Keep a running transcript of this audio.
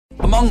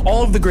Among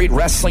all of the great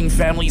wrestling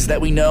families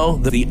that we know,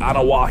 the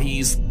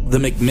Anawahis, the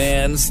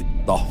McMahons,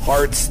 the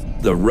Harts,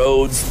 the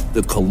Rhodes, the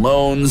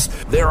Colognes,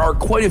 there are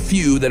quite a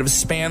few that have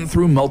spanned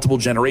through multiple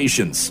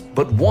generations.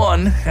 But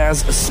one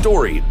has a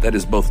story that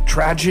is both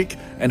tragic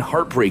and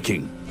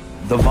heartbreaking: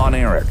 the Von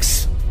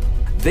Erichs.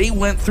 They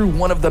went through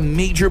one of the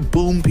major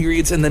boom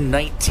periods in the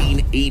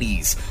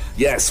 1980s.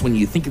 Yes, when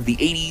you think of the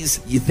 80s,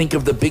 you think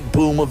of the big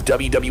boom of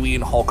WWE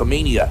and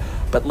Hulkamania.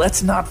 But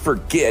let's not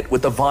forget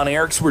what the Von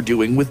Erichs were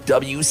doing with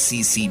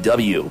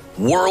WCCW,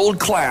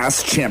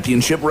 World-Class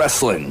Championship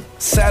Wrestling.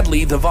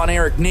 Sadly, the Von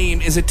Erich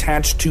name is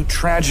attached to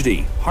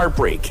tragedy,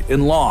 heartbreak,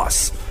 and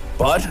loss.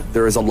 But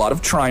there is a lot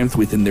of triumph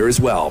within there as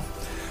well.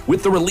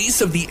 With the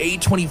release of the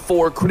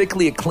A24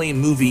 critically acclaimed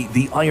movie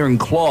The Iron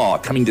Claw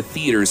coming to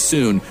theaters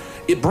soon,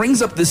 it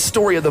brings up this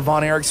story of the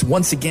Von Erichs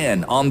once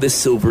again on this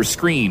silver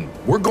screen.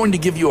 We're going to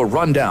give you a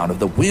rundown of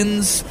the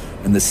wins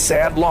and the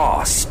sad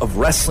loss of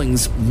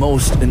wrestling's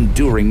most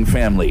enduring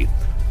family.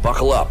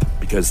 Buckle up,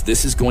 because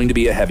this is going to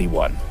be a heavy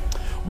one.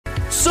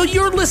 So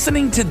you're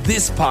listening to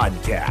this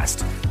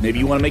podcast. Maybe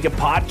you want to make a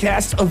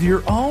podcast of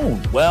your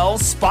own. Well,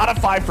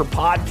 Spotify for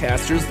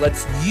Podcasters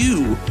lets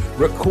you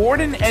record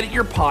and edit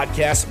your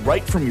podcast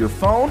right from your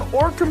phone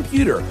or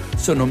computer.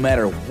 So no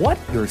matter what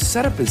your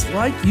setup is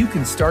like, you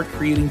can start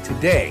creating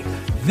today.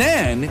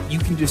 Then you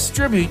can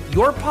distribute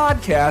your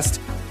podcast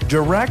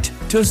direct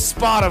to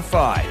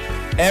Spotify.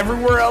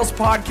 Everywhere else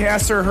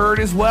podcasts are heard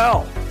as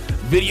well.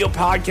 Video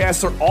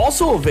podcasts are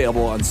also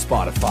available on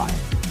Spotify.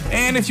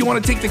 And if you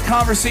want to take the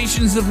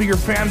conversations of your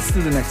fans to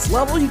the next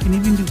level, you can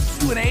even do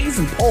Q&As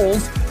and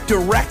polls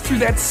direct through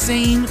that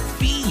same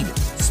feed.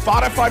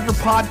 Spotify for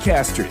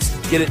Podcasters.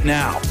 Get it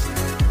now.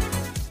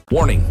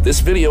 Warning, this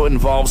video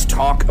involves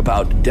talk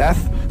about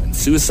death and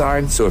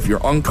suicide, so if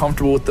you're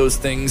uncomfortable with those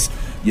things,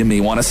 you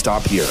may want to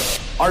stop here.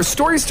 Our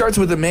story starts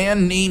with a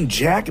man named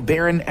Jack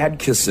Baron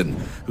Adkisson,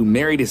 who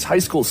married his high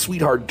school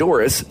sweetheart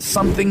Doris,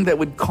 something that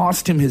would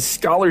cost him his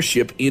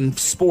scholarship in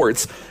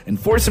sports and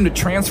force him to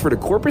transfer to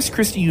Corpus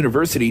Christi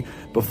University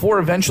before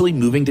eventually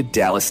moving to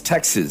Dallas,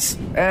 Texas.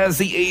 As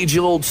the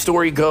age-old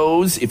story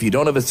goes, if you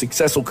don't have a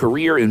successful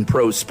career in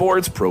pro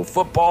sports, pro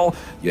football,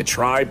 you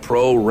try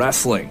pro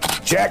wrestling.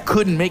 Jack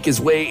couldn't make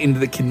his way into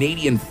the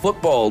Canadian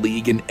Football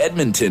League in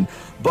Edmonton,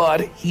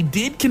 but he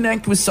did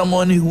connect with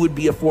someone who would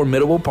be a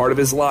formidable part of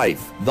his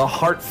life, the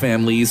Hart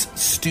family's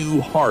Stu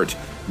Hart,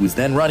 who was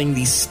then running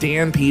the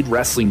Stampede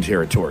Wrestling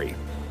territory.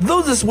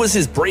 Though this was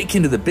his break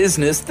into the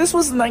business, this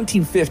was the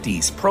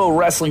 1950s. Pro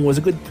wrestling was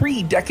a good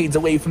 3 decades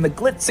away from the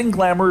glitz and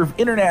glamour of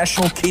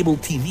international cable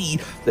TV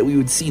that we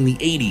would see in the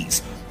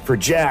 80s. For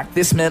Jack,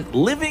 this meant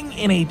living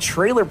in a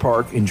trailer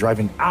park and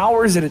driving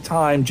hours at a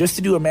time just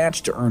to do a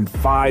match to earn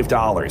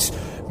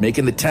 $5,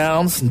 making the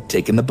towns and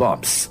taking the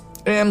bumps.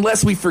 And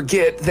lest we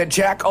forget that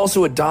Jack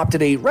also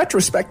adopted a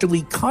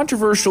retrospectively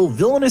controversial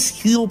villainous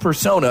heel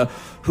persona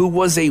who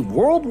was a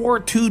World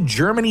War II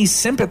Germany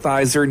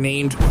sympathizer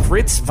named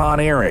Fritz von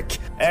Erich.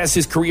 As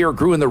his career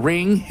grew in the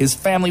ring, his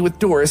family with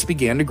Doris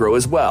began to grow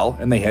as well,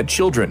 and they had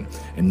children.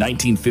 In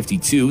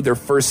 1952, their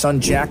first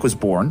son Jack was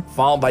born,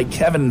 followed by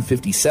Kevin in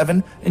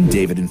 57 and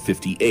David in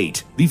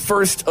 58. The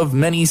first of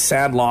many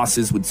sad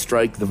losses would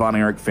strike the Von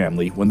Erich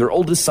family when their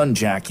oldest son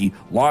Jackie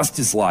lost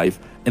his life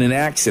in an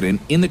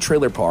accident in the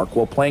trailer park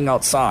while playing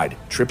outside,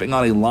 tripping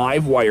on a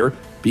live wire,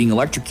 being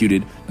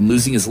electrocuted, and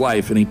losing his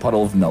life in a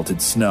puddle of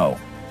melted snow.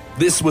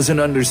 This was an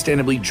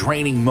understandably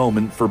draining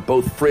moment for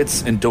both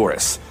Fritz and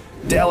Doris.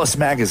 Dallas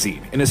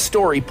Magazine, in a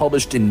story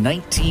published in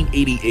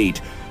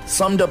 1988,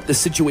 summed up the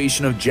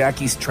situation of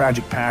Jackie's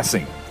tragic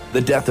passing.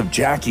 The death of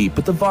Jackie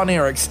put the Von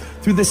Erichs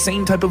through the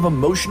same type of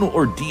emotional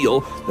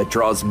ordeal that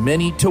draws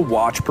many to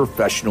watch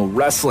professional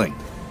wrestling.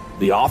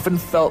 They often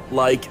felt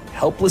like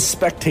helpless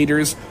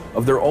spectators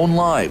of their own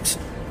lives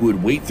who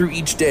would wait through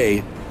each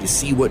day to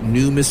see what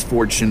new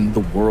misfortune the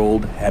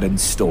world had in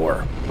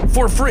store.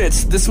 For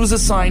Fritz, this was a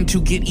sign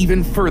to get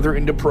even further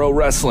into pro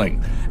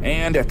wrestling,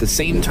 and at the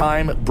same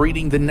time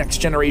breeding the next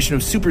generation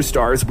of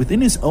superstars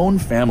within his own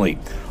family.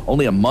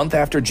 Only a month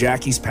after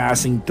Jackie's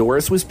passing,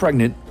 Doris was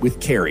pregnant with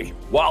Carrie.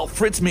 While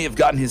Fritz may have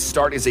gotten his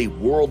start as a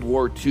World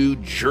War II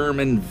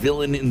German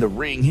villain in the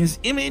ring, his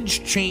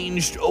image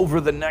changed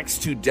over the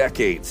next 2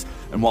 decades.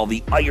 And while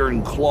the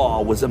Iron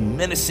Claw was a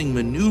menacing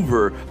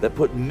maneuver that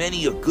put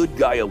many a good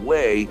guy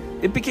away,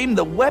 it became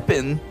the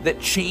weapon that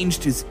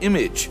changed his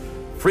image.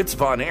 Fritz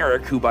von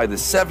Erich, who by the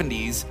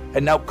 70s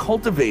had now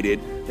cultivated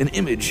an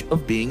image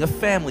of being a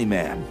family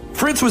man.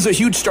 Fritz was a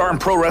huge star in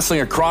pro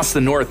wrestling across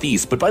the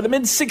Northeast, but by the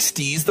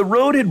mid-60s, the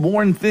road had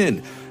worn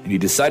thin, and he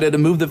decided to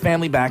move the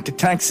family back to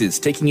Texas,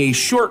 taking a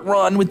short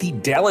run with the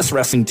Dallas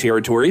wrestling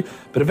territory,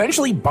 but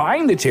eventually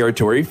buying the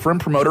territory from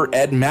promoter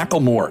Ed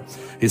McElmore.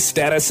 His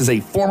status as a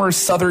former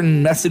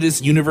Southern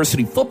Methodist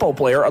University football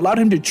player allowed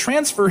him to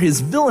transfer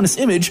his villainous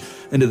image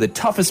into the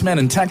toughest man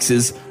in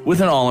Texas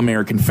with an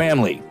all-American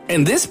family.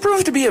 And this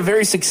proved to be a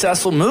very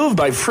successful move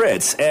by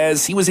Fritz,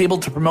 as he was able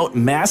to promote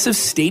massive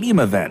stadium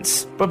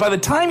events. But by the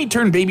time he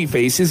turned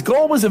babyface, his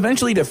goal was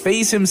eventually to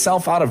phase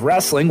himself out of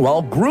wrestling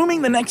while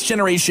grooming the next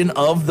generation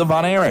of the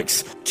Von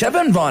Erichs.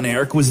 Kevin Von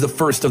Erich was the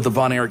first of the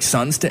Von Erich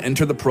sons to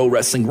enter the pro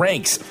wrestling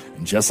ranks,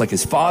 and just like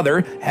his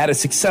father, had a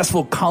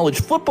successful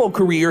college football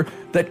career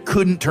that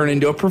couldn't turn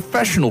into a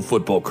professional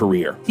football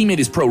career. He made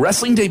his pro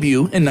wrestling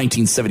debut in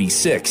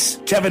 1976.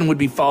 Kevin would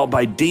be followed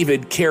by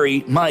David,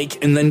 Kerry,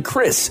 Mike, and then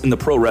Chris in the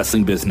pro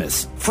wrestling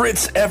business.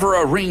 Fritz,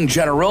 ever a ring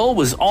general,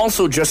 was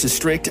also just as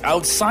strict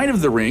outside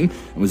of the ring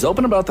and was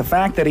open about the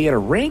fact that he had a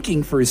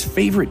ranking for his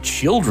favorite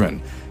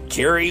children.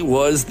 Kerry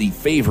was the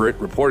favorite,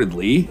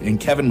 reportedly, and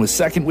Kevin was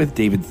second with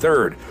David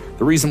third.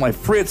 The reason why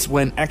Fritz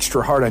went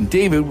extra hard on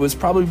David was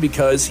probably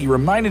because he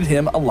reminded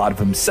him a lot of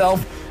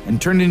himself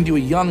and turned into a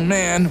young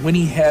man when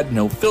he had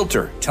no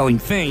filter, telling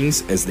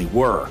things as they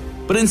were.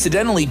 But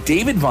incidentally,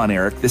 David Von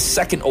Erich, the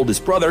second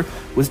oldest brother,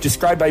 was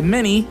described by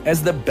many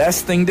as the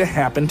best thing to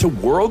happen to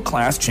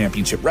world-class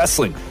championship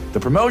wrestling, the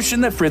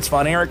promotion that Fritz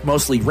Von Erich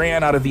mostly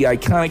ran out of the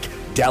iconic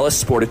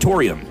Dallas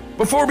Sportatorium.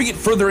 Before we get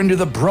further into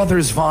the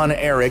brothers Von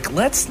Erich,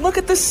 let's look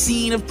at the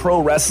scene of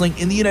pro wrestling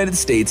in the United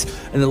States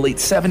in the late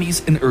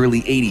 70s and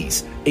early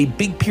 80s, a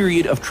big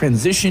period of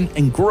transition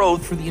and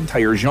growth for the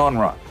entire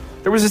genre.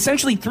 There was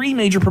essentially three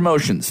major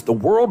promotions: the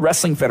World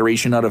Wrestling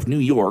Federation out of New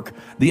York,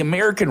 the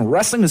American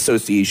Wrestling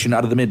Association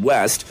out of the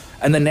Midwest,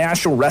 and the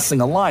National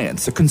Wrestling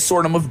Alliance, a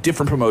consortium of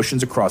different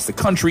promotions across the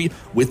country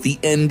with the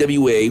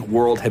NWA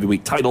World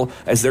Heavyweight title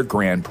as their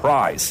grand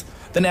prize.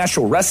 The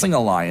National Wrestling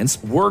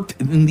Alliance worked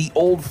in the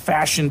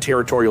old-fashioned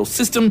territorial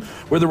system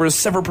where there were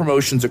several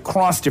promotions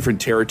across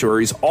different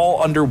territories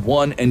all under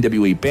one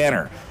NWA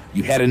banner.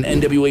 You had an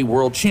NWA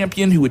World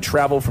Champion who would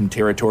travel from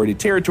territory to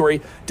territory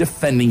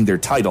defending their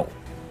title.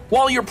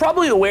 While you're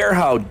probably aware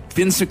how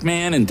Vince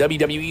McMahon and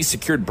WWE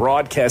secured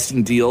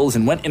broadcasting deals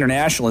and went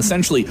international,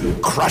 essentially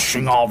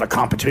crushing all the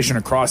competition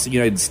across the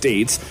United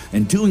States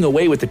and doing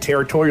away with the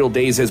territorial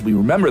days as we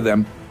remember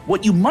them,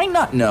 what you might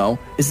not know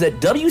is that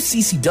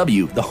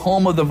WCCW, the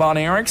home of the Von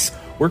Erichs,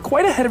 were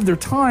quite ahead of their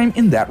time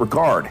in that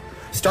regard.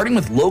 Starting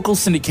with local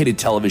syndicated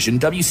television,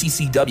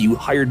 WCCW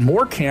hired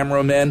more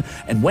cameramen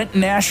and went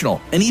national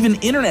and even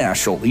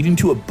international, leading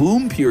to a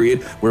boom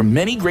period where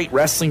many great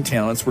wrestling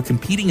talents were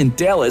competing in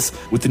Dallas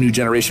with the new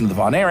generation of the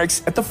Von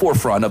Erichs at the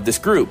forefront of this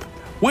group.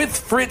 With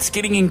Fritz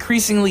getting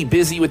increasingly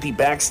busy with the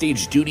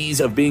backstage duties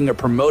of being a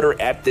promoter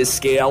at this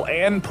scale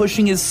and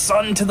pushing his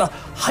son to the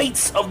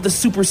heights of the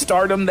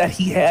superstardom that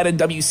he had in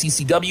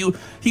WCCW,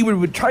 he would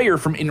retire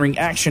from in-ring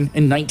action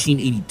in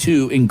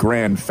 1982 in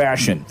grand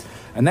fashion.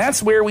 And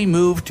that's where we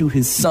move to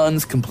his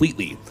sons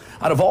completely.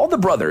 Out of all the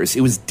brothers,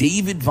 it was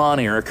David Von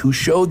Erich who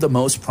showed the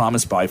most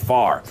promise by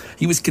far.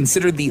 He was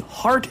considered the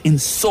heart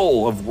and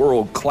soul of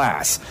world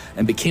class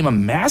and became a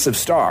massive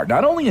star,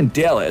 not only in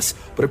Dallas,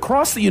 but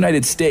across the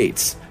United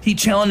States. He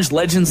challenged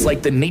legends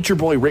like the Nature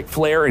Boy Ric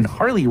Flair and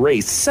Harley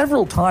Race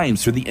several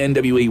times for the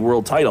NWA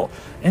World title,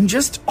 and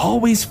just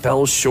always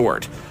fell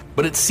short.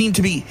 But it seemed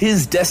to be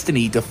his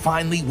destiny to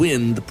finally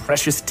win the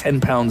precious 10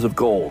 pounds of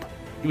gold.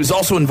 He was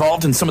also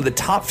involved in some of the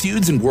top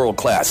feuds in world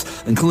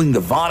class, including the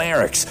Von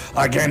Erichs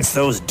against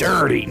those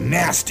dirty,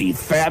 nasty,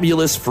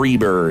 fabulous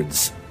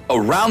Freebirds.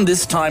 Around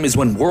this time is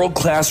when world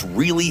class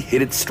really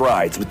hit its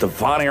strides, with the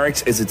Von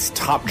Erichs as its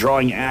top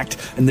drawing act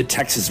in the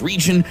Texas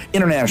region,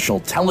 international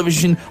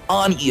television,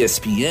 on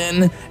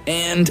ESPN,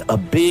 and a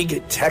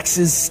big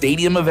Texas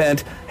stadium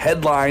event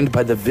headlined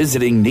by the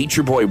visiting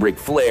Nature Boy Ric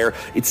Flair.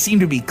 It seemed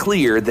to be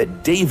clear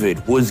that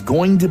David was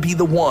going to be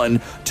the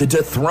one to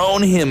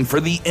dethrone him for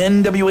the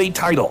NWA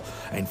title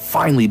and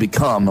finally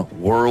become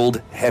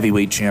World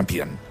Heavyweight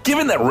Champion.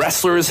 Given that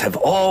wrestlers have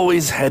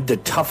always had to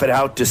tough it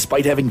out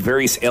despite having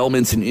various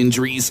ailments and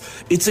injuries,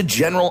 it's a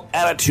general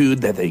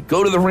attitude that they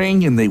go to the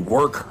ring and they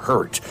work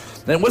hurt.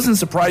 And it wasn't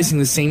surprising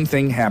the same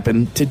thing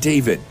happened to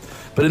David.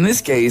 But in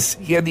this case,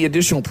 he had the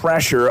additional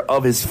pressure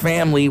of his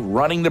family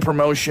running the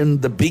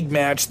promotion, the big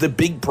match, the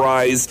big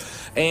prize,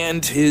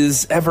 and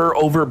his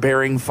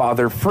ever-overbearing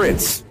father,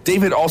 Fritz.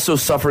 David also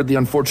suffered the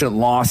unfortunate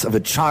loss of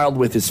a child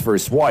with his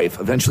first wife,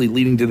 eventually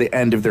leading to the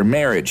end of their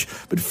marriage.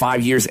 But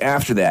 5 years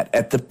after that,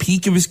 at the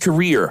peak of his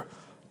career,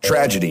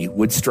 tragedy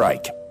would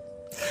strike.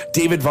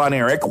 David Von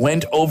Erich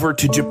went over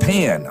to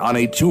Japan on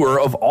a tour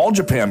of All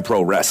Japan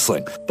Pro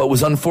Wrestling, but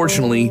was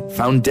unfortunately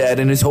found dead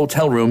in his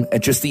hotel room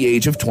at just the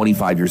age of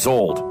 25 years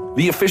old.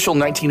 The official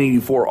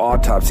 1984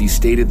 autopsy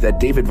stated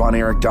that David Von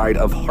Erich died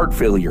of heart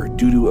failure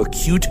due to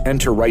acute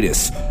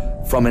enteritis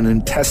from an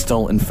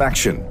intestinal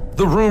infection.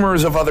 The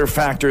rumors of other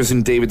factors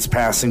in David's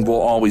passing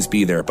will always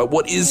be there, but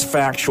what is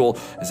factual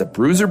is that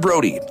Bruiser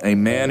Brody, a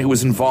man who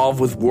was involved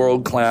with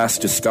World Class,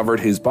 discovered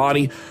his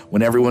body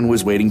when everyone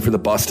was waiting for the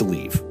bus to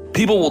leave.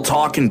 People will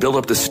talk and build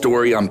up the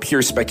story on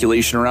pure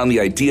speculation around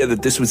the idea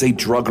that this was a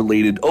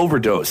drug-related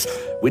overdose,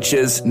 which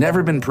has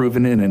never been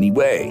proven in any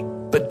way.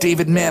 But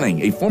David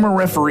Manning, a former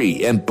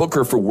referee and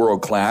booker for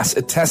World Class,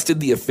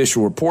 attested the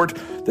official report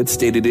that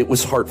stated it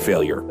was heart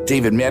failure.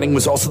 David Manning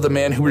was also the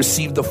man who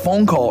received the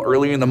phone call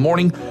earlier in the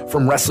morning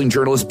from wrestling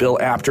journalist Bill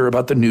Apter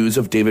about the news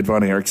of David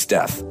Von Erich's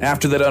death.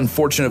 After that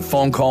unfortunate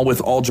phone call with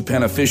All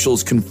Japan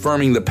officials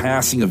confirming the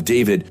passing of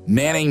David,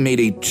 Manning made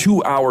a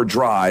 2-hour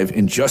drive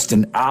in just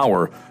an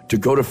hour to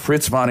go to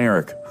Fritz Von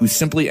Erich, who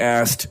simply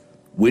asked,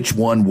 Which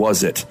one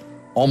was it?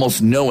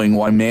 Almost knowing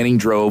why Manning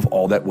drove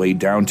all that way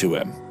down to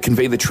him.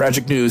 Convey the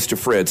tragic news to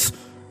Fritz,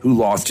 who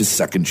lost his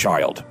second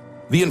child.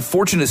 The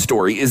unfortunate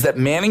story is that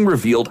Manning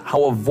revealed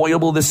how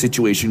avoidable the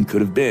situation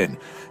could have been.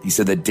 He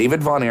said that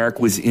David Von Erich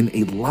was in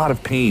a lot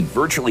of pain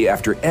virtually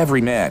after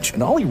every match,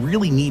 and all he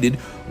really needed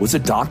was a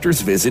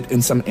doctor's visit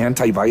and some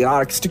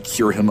antibiotics to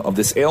cure him of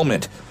this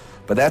ailment.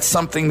 But that's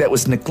something that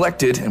was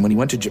neglected, and when he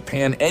went to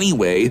Japan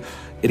anyway,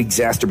 it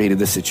exacerbated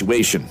the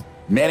situation.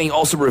 Manning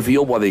also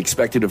revealed while they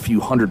expected a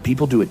few hundred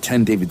people to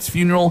attend David's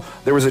funeral,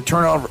 there was a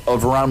turnout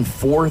of around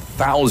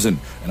 4,000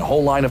 and a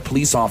whole line of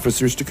police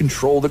officers to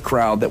control the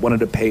crowd that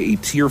wanted to pay a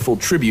tearful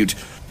tribute.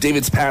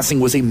 David's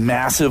passing was a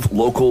massive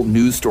local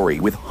news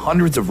story, with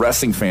hundreds of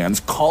wrestling fans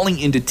calling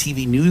into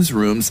TV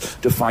newsrooms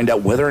to find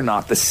out whether or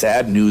not the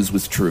sad news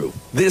was true.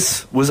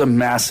 This was a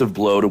massive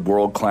blow to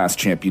world-class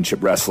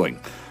championship wrestling,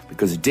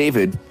 because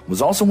David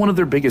was also one of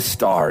their biggest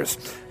stars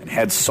and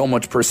had so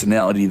much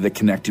personality that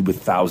connected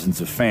with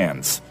thousands of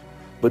fans.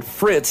 But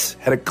Fritz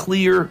had a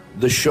clear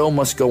 "the show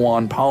must go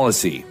on"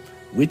 policy,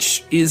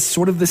 which is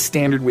sort of the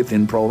standard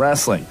within pro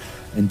wrestling,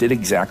 and did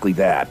exactly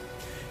that.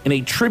 In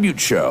a tribute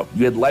show,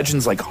 you had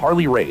legends like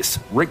Harley Race,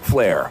 Ric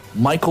Flair,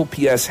 Michael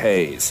P.S.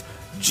 Hayes,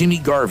 Jimmy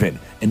Garvin,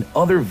 and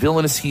other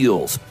villainous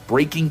heels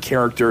breaking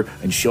character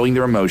and showing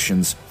their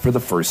emotions for the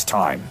first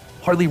time.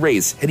 Harley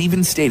Race had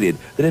even stated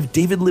that if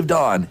David lived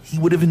on, he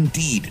would have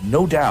indeed,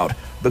 no doubt,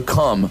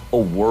 become a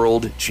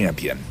world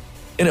champion.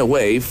 In a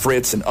way,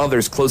 Fritz and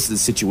others close to the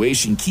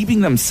situation, keeping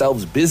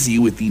themselves busy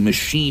with the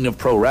machine of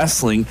pro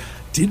wrestling,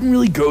 didn't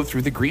really go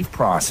through the grief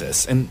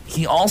process, and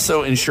he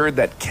also ensured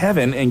that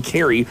Kevin and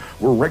Kerry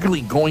were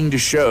regularly going to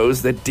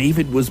shows that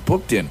David was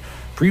booked in,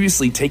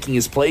 previously taking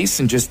his place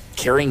and just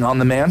carrying on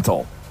the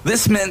mantle.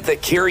 This meant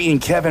that Kerry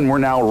and Kevin were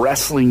now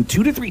wrestling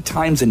 2 to 3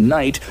 times a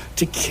night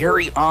to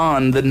carry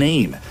on the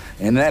name,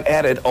 and that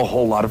added a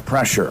whole lot of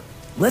pressure.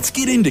 Let's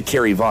get into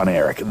Kerry Von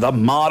Erich, the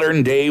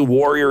modern-day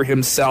warrior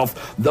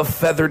himself, the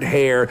feathered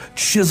hair,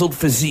 chiseled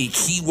physique.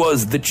 He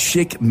was the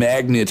chick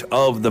magnet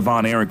of the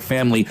Von Erich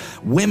family.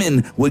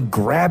 Women would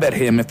grab at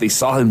him if they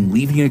saw him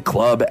leaving a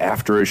club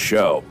after a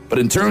show. But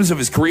in terms of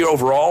his career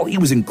overall, he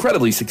was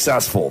incredibly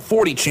successful.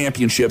 40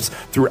 championships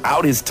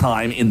throughout his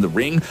time in the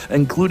ring,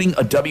 including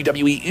a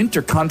WWE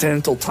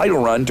Intercontinental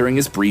title run during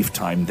his brief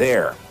time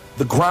there.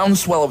 The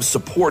groundswell of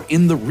support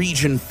in the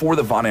region for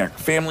the Von Erich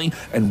family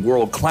and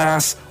world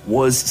class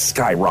was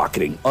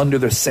skyrocketing under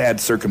the sad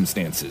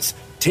circumstances.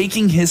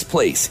 Taking his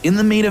place in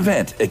the main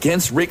event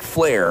against Ric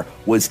Flair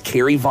was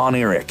Kerry Von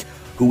Erich,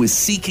 who was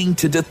seeking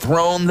to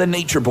dethrone the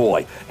Nature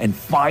Boy and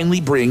finally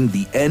bring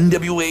the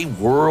NWA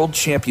World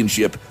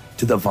Championship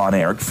to the Von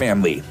Erich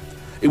family.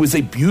 It was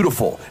a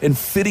beautiful and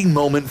fitting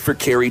moment for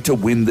Kerry to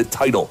win the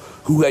title,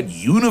 who had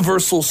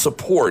universal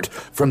support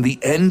from the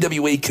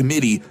NWA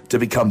committee to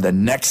become the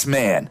next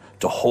man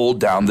to hold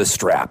down the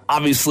strap.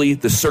 Obviously,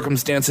 the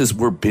circumstances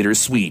were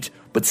bittersweet,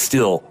 but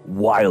still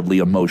wildly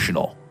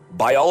emotional.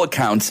 By all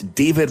accounts,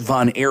 David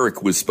Von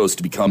Erich was supposed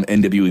to become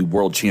NWA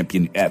World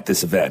Champion at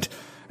this event.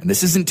 And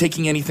this isn't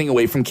taking anything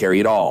away from Kerry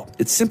at all.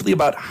 It's simply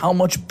about how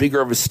much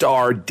bigger of a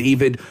star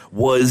David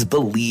was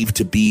believed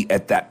to be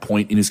at that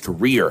point in his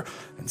career,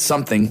 and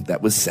something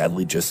that was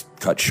sadly just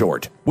cut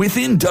short.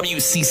 Within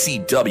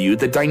WCCW,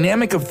 the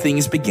dynamic of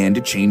things began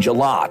to change a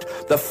lot.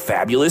 The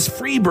fabulous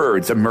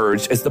Freebirds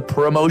emerged as the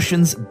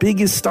promotion's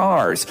biggest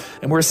stars,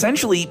 and were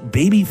essentially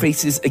baby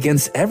faces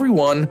against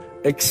everyone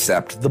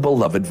except the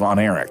beloved Von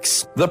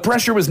Erichs. The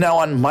pressure was now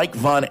on Mike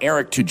Von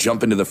Erich to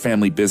jump into the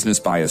family business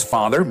by his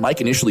father. Mike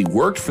initially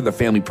worked for the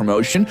family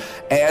promotion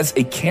as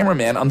a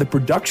cameraman on the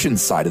production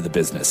side of the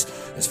business.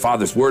 His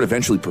father's word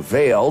eventually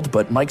prevailed,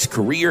 but Mike's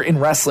career in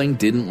wrestling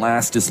didn't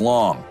last as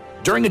long.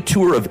 During a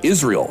tour of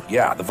Israel,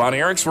 the Von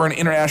Erichs were an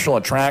international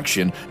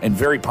attraction and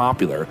very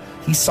popular.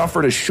 He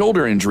suffered a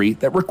shoulder injury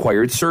that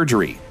required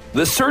surgery.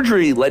 The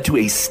surgery led to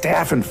a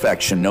staph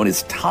infection known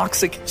as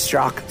toxic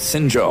shock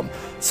syndrome,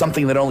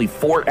 something that only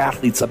 4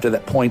 athletes up to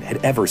that point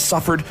had ever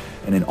suffered,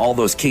 and in all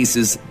those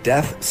cases,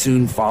 death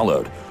soon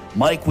followed.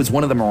 Mike was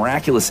one of the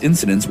miraculous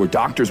incidents where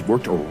doctors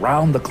worked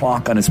around the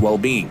clock on his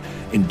well-being.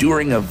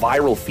 Enduring a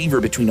viral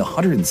fever between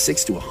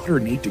 106 to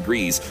 108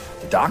 degrees,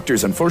 the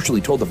doctors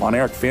unfortunately told the Von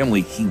Erich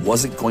family he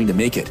wasn't going to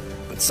make it,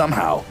 but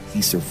somehow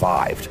he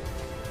survived.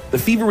 The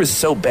fever was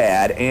so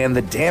bad, and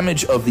the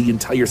damage of the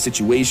entire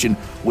situation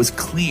was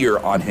clear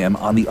on him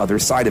on the other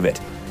side of it.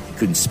 He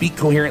couldn't speak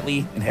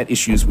coherently and had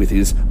issues with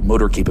his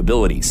motor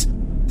capabilities.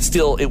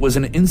 Still, it was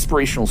an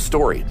inspirational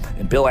story,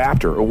 and Bill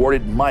Apter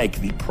awarded Mike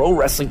the Pro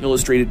Wrestling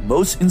Illustrated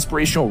Most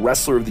Inspirational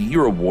Wrestler of the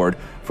Year award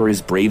for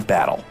his brave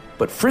battle.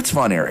 But Fritz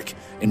Von Erich,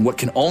 in what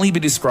can only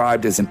be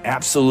described as an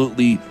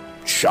absolutely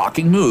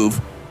shocking move,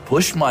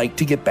 pushed Mike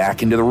to get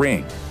back into the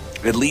ring.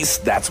 At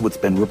least that's what's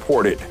been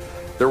reported.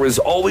 There was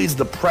always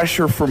the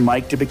pressure for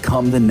Mike to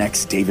become the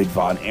next David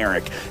Von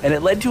Erich, and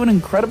it led to an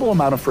incredible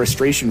amount of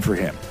frustration for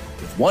him,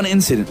 with one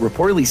incident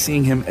reportedly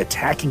seeing him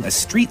attacking a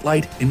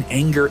streetlight in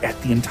anger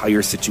at the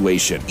entire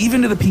situation.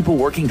 Even to the people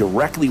working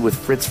directly with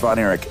Fritz Von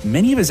Erich,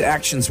 many of his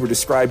actions were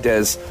described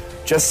as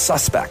just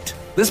suspect.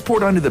 This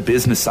poured onto the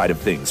business side of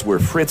things, where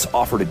Fritz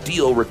offered a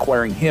deal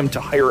requiring him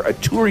to hire a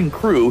touring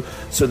crew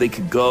so they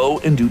could go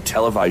and do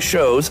televised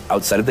shows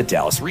outside of the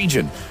Dallas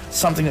region,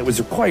 something that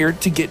was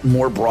required to get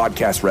more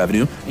broadcast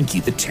revenue and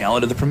keep the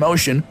talent of the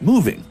promotion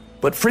moving.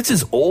 But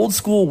Fritz's old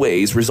school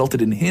ways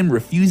resulted in him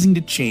refusing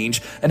to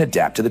change and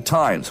adapt to the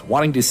times,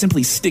 wanting to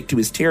simply stick to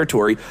his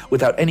territory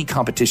without any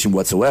competition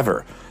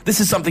whatsoever. This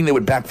is something that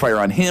would backfire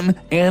on him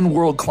and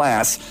World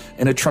Class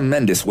in a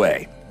tremendous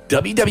way.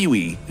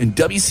 WWE and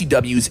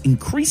WCW's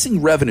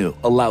increasing revenue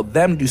allowed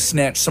them to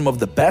snatch some of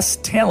the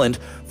best talent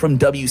from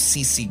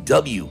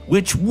WCCW,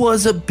 which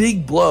was a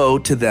big blow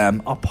to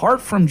them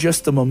apart from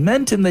just the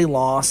momentum they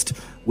lost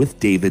with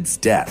David's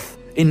death.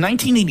 In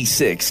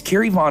 1986,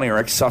 Kerry Von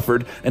Erich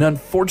suffered an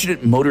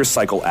unfortunate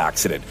motorcycle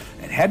accident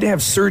and had to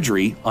have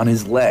surgery on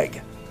his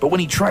leg. But when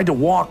he tried to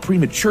walk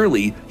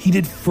prematurely, he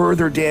did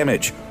further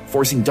damage,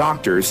 forcing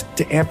doctors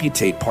to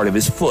amputate part of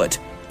his foot,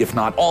 if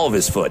not all of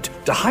his foot.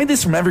 To hide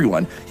this from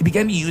everyone, he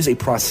began to use a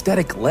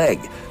prosthetic leg,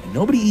 and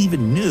nobody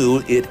even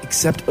knew it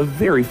except a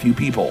very few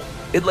people.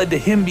 It led to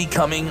him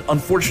becoming,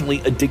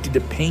 unfortunately, addicted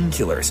to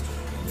painkillers.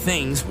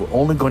 Things were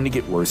only going to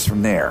get worse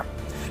from there.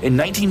 In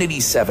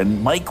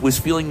 1987, Mike was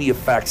feeling the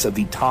effects of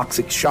the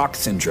toxic shock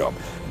syndrome.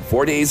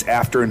 4 days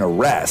after an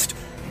arrest,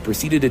 he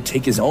proceeded to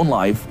take his own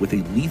life with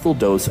a lethal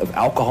dose of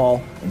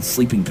alcohol and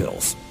sleeping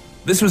pills.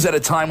 This was at a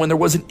time when there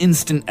wasn't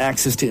instant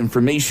access to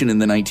information in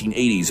the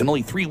 1980s, and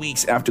only 3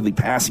 weeks after the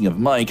passing of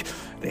Mike,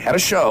 they had a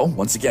show,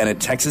 once again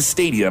at Texas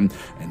Stadium,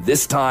 and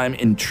this time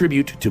in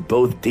tribute to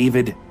both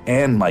David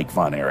and Mike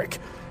Von Erich.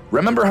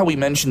 Remember how we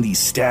mentioned the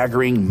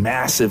staggering,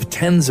 massive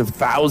tens of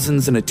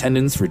thousands in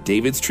attendance for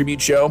David's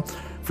tribute show?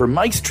 For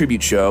Mike's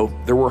tribute show,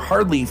 there were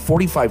hardly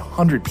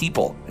 4,500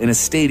 people in a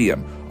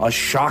stadium, a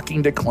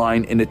shocking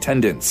decline in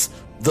attendance.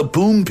 The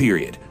boom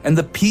period and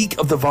the peak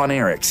of the Von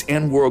Erichs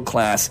and World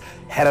Class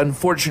had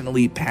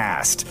unfortunately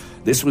passed.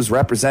 This was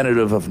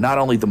representative of not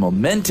only the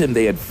momentum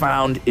they had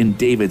found in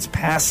David's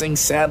passing,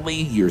 sadly,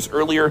 years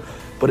earlier,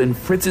 but in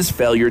Fritz's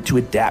failure to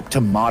adapt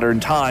to modern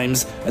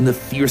times and the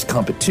fierce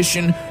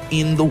competition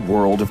in the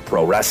world of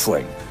pro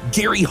wrestling.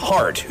 Gary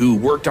Hart, who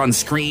worked on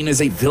screen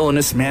as a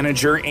villainous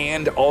manager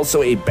and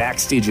also a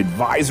backstage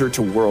advisor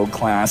to World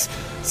Class,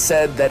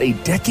 said that a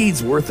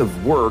decade's worth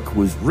of work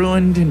was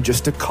ruined in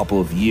just a couple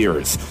of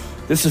years.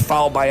 This is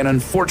followed by an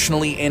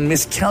unfortunately and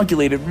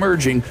miscalculated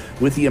merging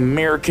with the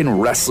American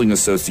Wrestling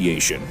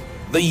Association.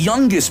 The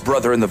youngest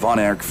brother in the Von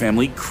Erich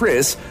family,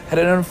 Chris, had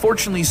an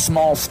unfortunately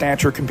small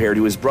stature compared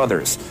to his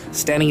brothers.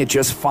 Standing at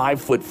just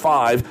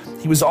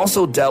 5'5", he was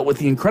also dealt with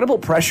the incredible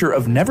pressure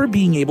of never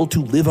being able to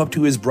live up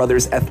to his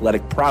brother's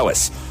athletic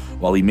prowess.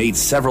 While he made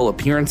several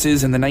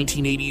appearances in the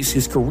 1980s,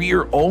 his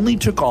career only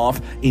took off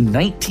in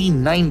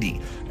 1990,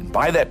 and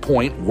by that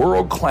point,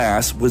 World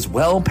Class was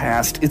well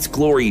past its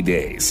glory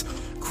days.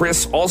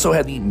 Chris also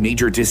had the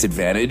major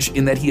disadvantage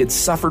in that he had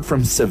suffered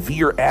from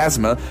severe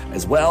asthma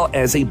as well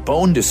as a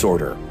bone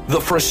disorder.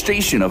 The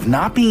frustration of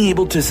not being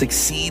able to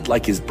succeed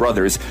like his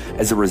brothers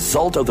as a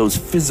result of those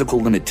physical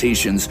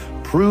limitations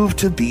proved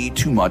to be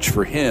too much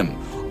for him,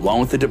 along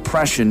with the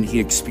depression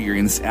he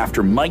experienced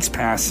after Mike's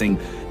passing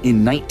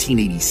in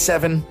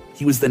 1987.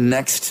 He was the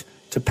next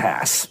to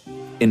pass.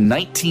 In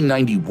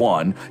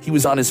 1991, he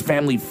was on his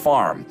family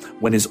farm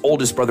when his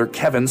oldest brother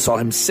Kevin saw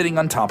him sitting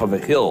on top of a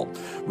hill.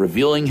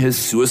 Revealing his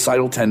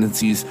suicidal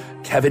tendencies,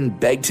 Kevin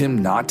begged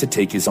him not to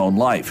take his own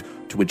life,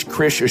 to which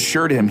Chris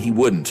assured him he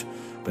wouldn't.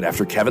 But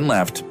after Kevin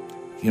left,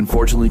 he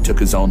unfortunately took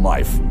his own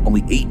life,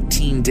 only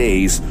 18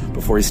 days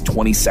before his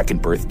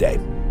 22nd birthday.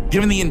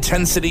 Given the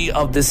intensity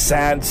of this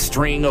sad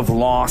string of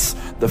loss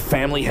the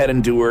family had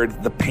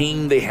endured, the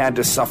pain they had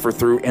to suffer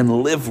through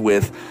and live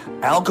with,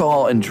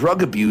 alcohol and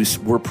drug abuse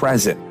were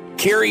present.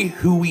 Kerry,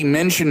 who we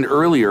mentioned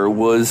earlier,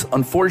 was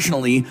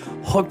unfortunately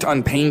hooked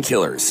on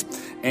painkillers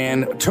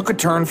and took a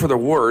turn for the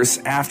worse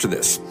after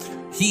this.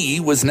 He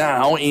was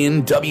now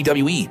in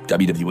WWE,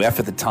 WWF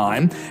at the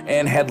time,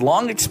 and had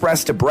long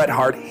expressed to Bret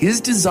Hart his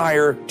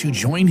desire to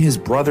join his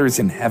brothers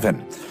in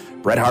heaven.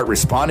 Bret Hart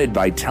responded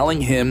by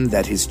telling him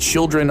that his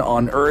children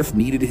on earth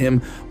needed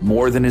him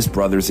more than his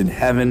brothers in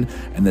heaven,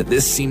 and that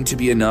this seemed to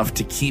be enough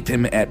to keep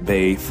him at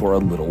bay for a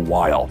little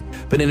while.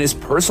 But in his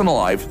personal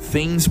life,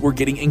 things were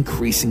getting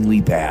increasingly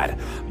bad.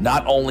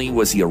 Not only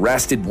was he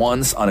arrested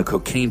once on a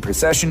cocaine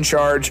possession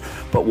charge,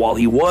 but while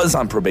he was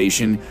on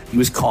probation, he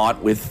was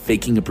caught with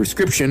faking a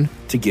prescription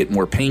to get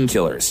more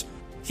painkillers.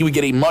 He would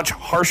get a much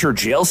harsher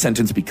jail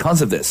sentence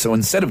because of this, so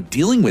instead of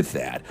dealing with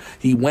that,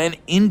 he went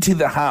into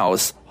the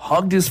house,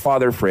 hugged his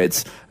father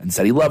Fritz, and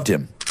said he loved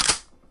him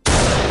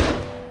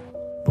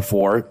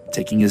before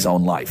taking his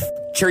own life.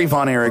 Kerry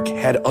Von Erich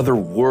had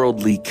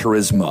otherworldly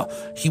charisma.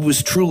 He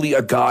was truly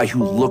a guy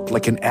who looked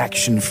like an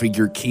action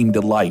figure came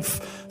to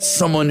life.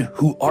 Someone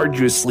who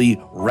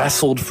arduously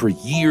wrestled for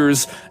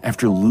years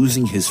after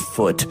losing his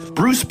foot.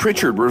 Bruce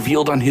Pritchard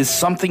revealed on his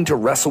Something to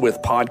Wrestle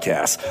With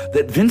podcast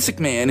that Vince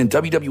McMahon and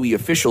WWE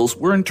officials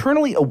were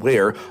internally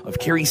aware of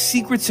Kerry's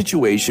secret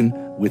situation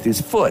with his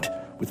foot,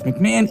 with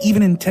McMahon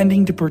even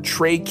intending to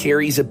portray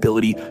Kerry's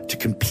ability to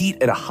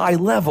compete at a high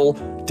level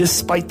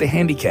despite the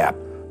handicap,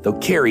 though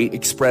Kerry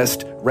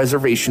expressed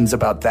reservations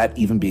about that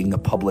even being a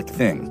public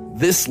thing.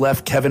 This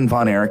left Kevin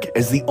Von Erich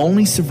as the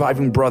only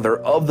surviving brother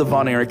of the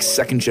Von Erichs'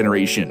 second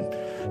generation.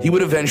 He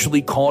would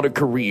eventually call it a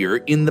career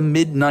in the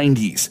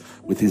mid-90s,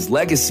 with his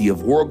legacy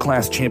of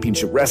world-class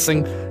championship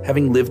wrestling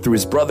having lived through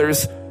his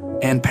brothers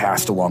and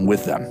passed along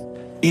with them.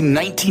 In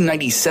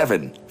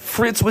 1997,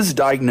 Fritz was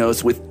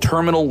diagnosed with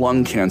terminal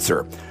lung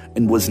cancer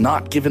and was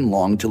not given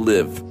long to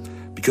live.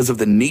 Because of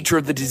the nature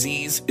of the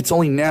disease, it's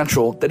only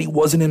natural that he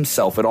wasn't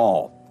himself at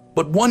all.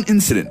 But one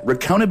incident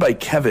recounted by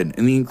Kevin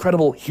in the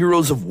incredible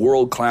Heroes of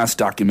World Class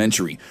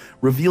documentary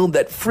revealed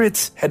that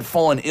Fritz had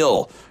fallen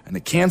ill and the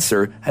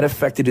cancer had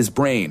affected his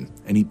brain,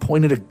 and he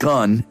pointed a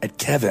gun at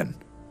Kevin.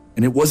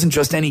 And it wasn't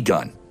just any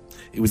gun.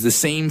 It was the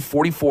same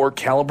 .44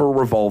 caliber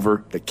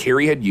revolver that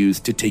Kerry had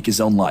used to take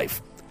his own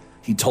life.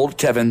 He told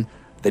Kevin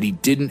that he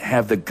didn't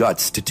have the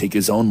guts to take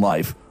his own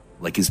life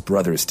like his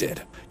brothers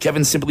did.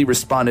 Kevin simply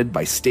responded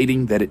by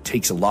stating that it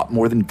takes a lot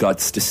more than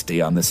guts to stay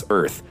on this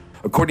earth.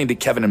 According to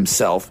Kevin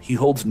himself, he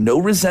holds no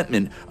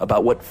resentment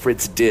about what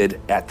Fritz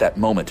did at that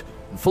moment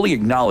and fully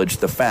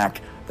acknowledged the fact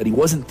that he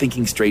wasn't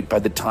thinking straight by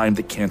the time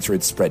the cancer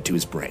had spread to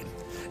his brain.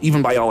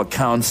 Even by all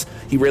accounts,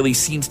 he rarely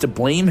seems to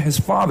blame his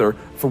father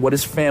for what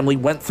his family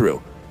went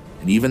through.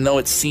 And even though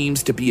it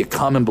seems to be a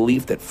common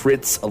belief that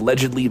Fritz's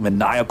allegedly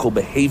maniacal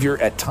behavior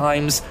at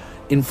times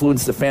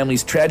influenced the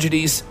family's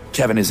tragedies,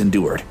 Kevin has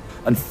endured.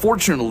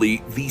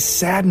 Unfortunately, the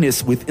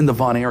sadness within the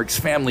Von Erichs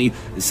family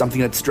is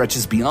something that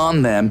stretches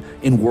beyond them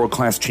in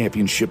world-class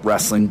championship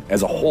wrestling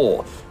as a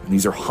whole, and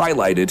these are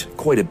highlighted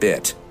quite a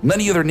bit.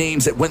 Many other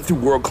names that went through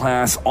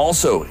world-class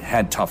also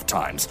had tough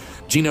times.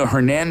 Gino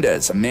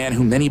Hernandez, a man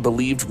who many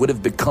believed would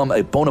have become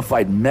a bona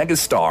fide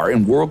megastar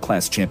in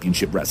world-class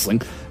championship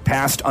wrestling,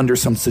 passed under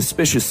some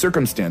suspicious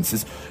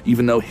circumstances,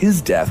 even though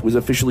his death was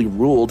officially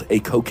ruled a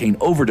cocaine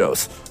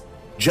overdose.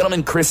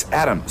 Gentleman Chris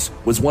Adams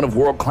was one of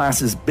World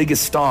Class's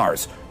biggest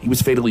stars. He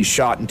was fatally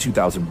shot in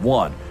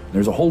 2001.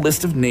 There's a whole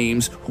list of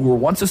names who were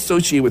once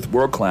associated with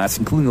World Class,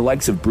 including the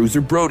likes of Bruiser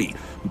Brody,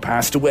 who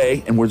passed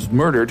away and was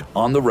murdered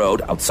on the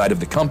road outside of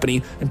the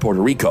company in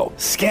Puerto Rico.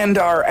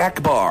 Skandar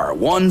Akbar,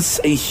 once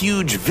a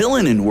huge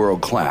villain in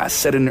World Class,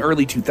 said in the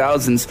early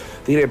 2000s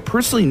they had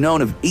personally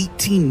known of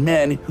 18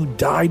 men who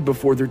died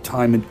before their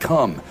time had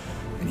come.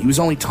 And he was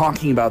only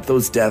talking about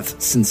those deaths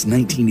since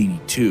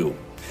 1982.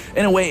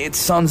 In a way, it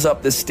sums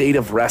up the state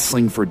of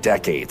wrestling for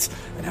decades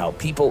and how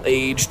people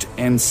aged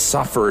and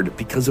suffered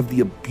because of the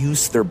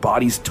abuse their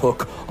bodies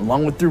took,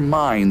 along with their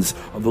minds,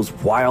 of those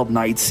wild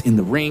nights in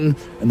the ring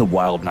and the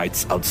wild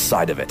nights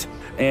outside of it.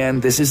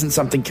 And this isn't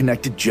something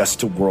connected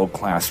just to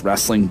world-class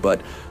wrestling,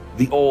 but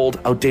the old,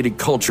 outdated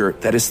culture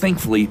that is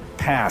thankfully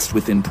passed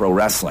within pro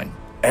wrestling.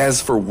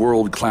 As for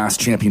world-class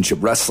championship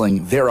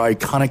wrestling, their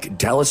iconic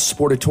Dallas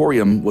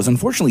Sportatorium was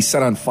unfortunately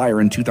set on fire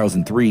in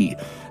 2003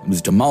 and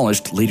was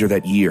demolished later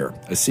that year,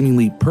 a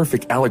seemingly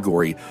perfect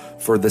allegory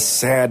for the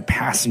sad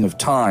passing of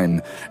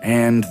time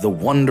and the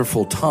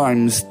wonderful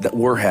times that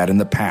were had in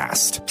the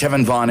past.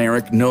 Kevin Von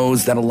Erich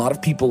knows that a lot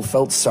of people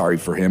felt sorry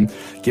for him,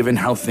 given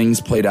how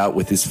things played out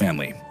with his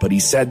family, but he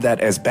said that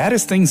as bad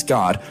as things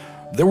got,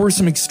 there were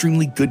some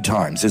extremely good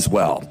times as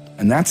well,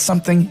 and that's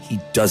something he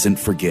doesn't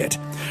forget.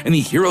 In the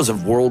Heroes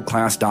of World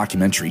Class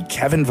documentary,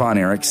 Kevin Von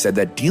Erich said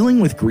that dealing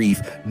with grief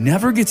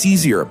never gets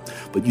easier,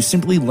 but you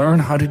simply learn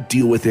how to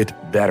deal with it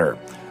better.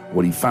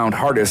 What he found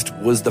hardest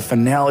was the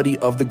finality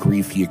of the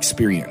grief he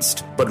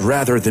experienced. But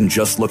rather than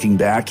just looking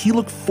back, he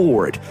looked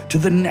forward to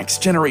the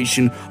next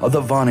generation of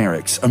the Von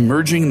Erichs,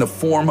 emerging in the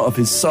form of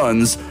his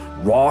sons,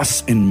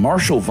 Ross and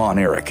Marshall Von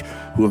Erich,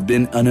 who have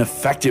been an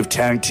effective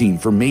tag team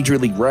for Major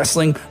League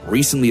Wrestling,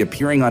 recently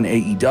appearing on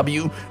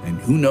AEW, and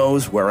who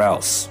knows where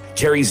else.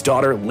 Kerry's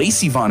daughter,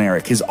 Lacey Von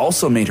Erich, has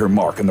also made her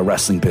mark in the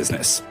wrestling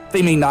business.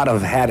 They may not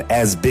have had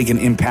as big an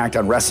impact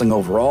on wrestling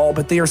overall,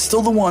 but they are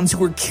still the ones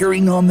who are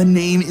carrying on the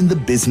name in the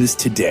business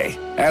today.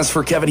 As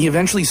for Kevin, he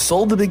eventually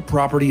sold the big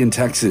property in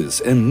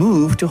Texas and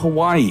moved to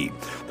Hawaii.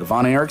 The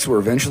Von Erichs were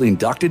eventually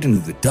inducted into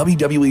the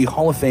WWE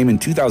Hall of Fame in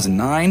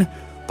 2009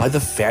 by the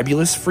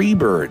fabulous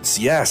Freebirds.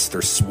 Yes,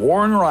 they're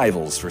sworn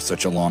rivals for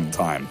such a long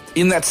time.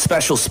 In that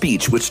special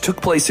speech, which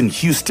took place in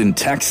Houston,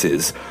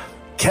 Texas,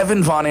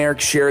 Kevin Von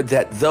Erich shared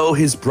that though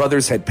his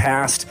brothers had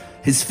passed,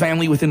 his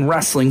family within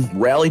wrestling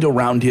rallied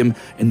around him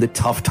in the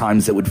tough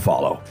times that would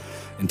follow.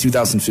 In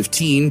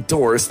 2015,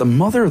 Doris, the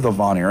mother of the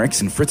Von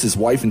Erichs and Fritz's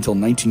wife until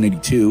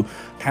 1982,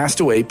 passed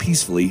away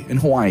peacefully in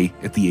Hawaii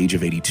at the age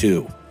of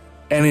 82.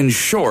 And in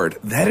short,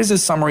 that is a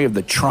summary of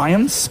the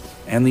triumphs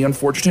and the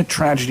unfortunate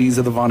tragedies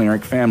of the Von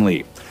Erich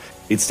family.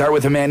 It started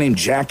with a man named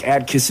Jack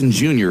Adkisson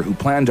Jr., who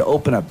planned to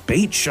open a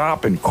bait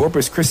shop in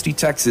Corpus Christi,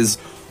 Texas,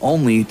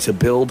 only to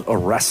build a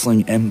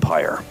wrestling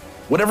empire.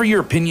 Whatever your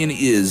opinion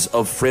is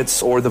of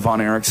Fritz or the Von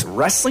Erichs,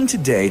 wrestling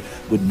today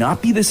would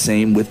not be the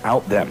same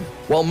without them.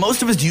 While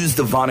most of us use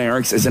the Von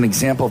Erichs as an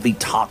example of the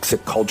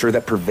toxic culture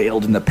that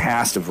prevailed in the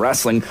past of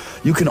wrestling,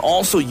 you can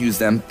also use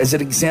them as an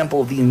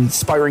example of the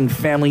inspiring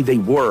family they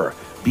were,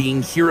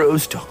 being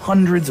heroes to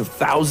hundreds of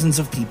thousands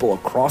of people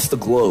across the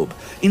globe,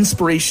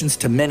 inspirations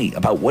to many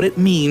about what it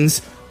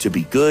means to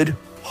be good,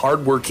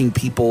 hardworking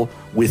people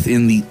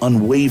within the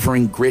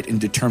unwavering grit and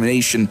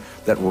determination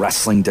that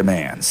wrestling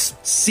demands.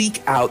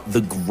 Seek out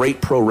the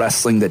great pro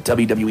wrestling that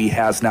WWE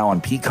has now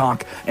on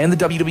Peacock and the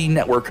WWE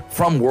Network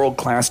from World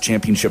Class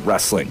Championship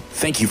Wrestling.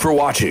 Thank you for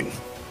watching.